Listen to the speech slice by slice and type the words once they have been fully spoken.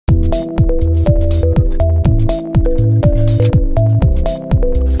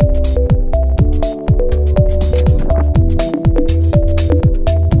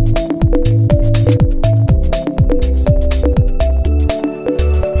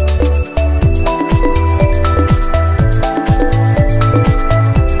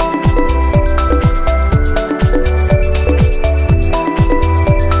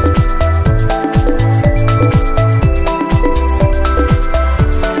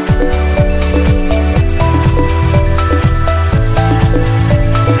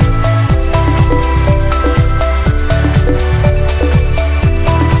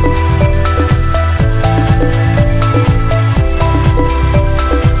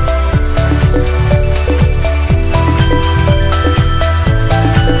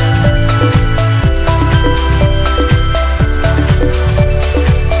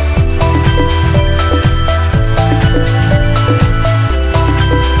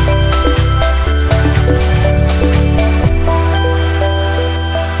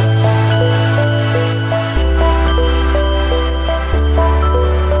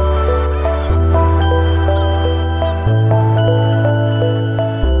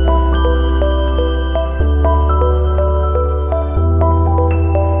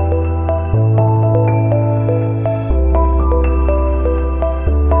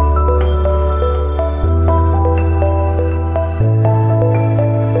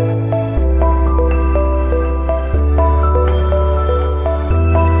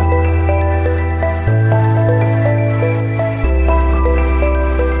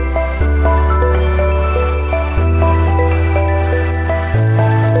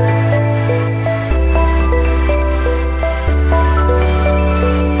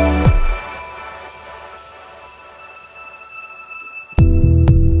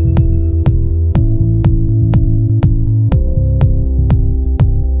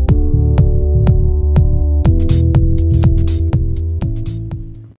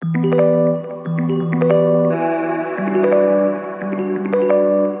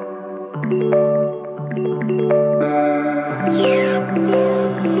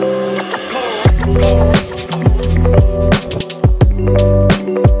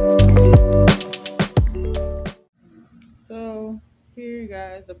So here, you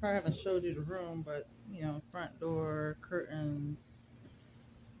guys, I probably haven't showed you the room, but you know, front door, curtains.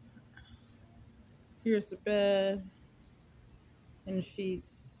 Here's the bed and the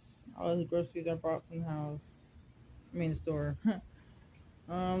sheets. All the groceries I brought from the house. I mean the store.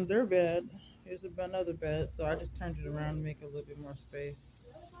 Their bed. Here's another bed. So I just turned it around to make a little bit more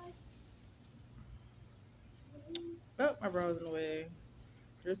space. Oh, my bra was in the way.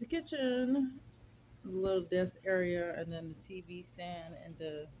 There's the kitchen, a little desk area, and then the TV stand and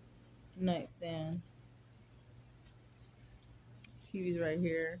the nightstand. TV's right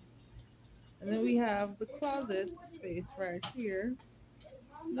here. And then we have the closet space right here.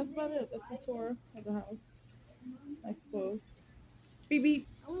 And that's about it. That's the tour of the house, I suppose. Beep beep.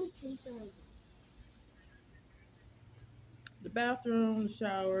 The bathroom, the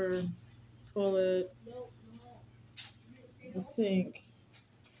shower, toilet, the sink.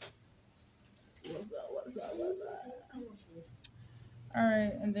 What's up? All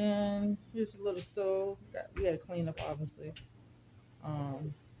right, and then here's a little stove. We got to clean up, obviously. I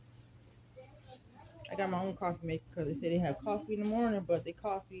got my own coffee maker because they say they have coffee in the morning, but the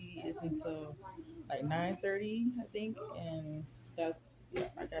coffee is until like 9:30, I think, and that's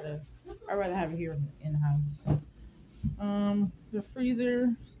I'd rather have it here in the house. The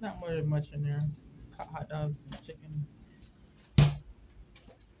freezer, it's not more than much in there. Hot dogs and chicken.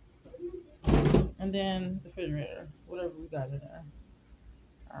 And then the refrigerator, whatever we got in there.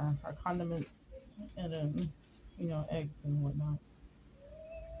 Our condiments and then, eggs and whatnot.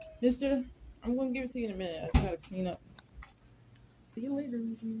 Mister, I'm going to give it to you in a minute. I just got to clean up. See you later.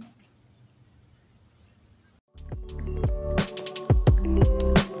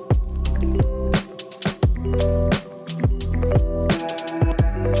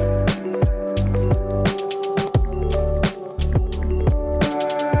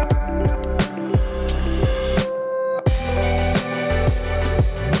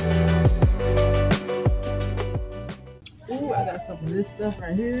 Ooh, I got some of this stuff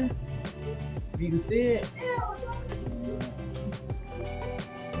right here. If you can see it.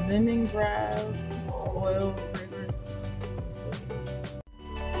 Lemongrass oil fragrance.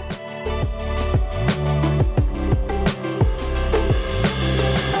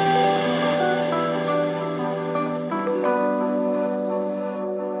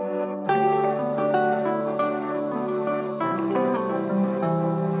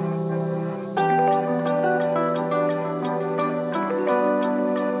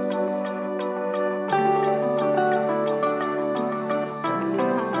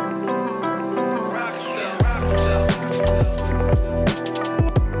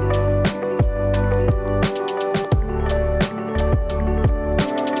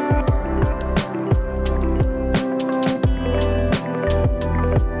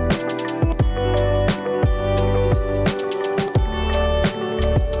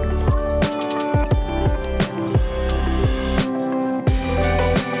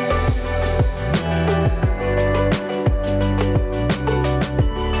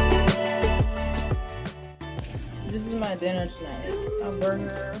 This is my dinner tonight. A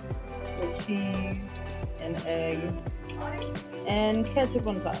burger with cheese and egg and ketchup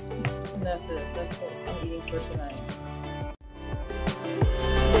on top. And that's it. That's what I'm eating for tonight.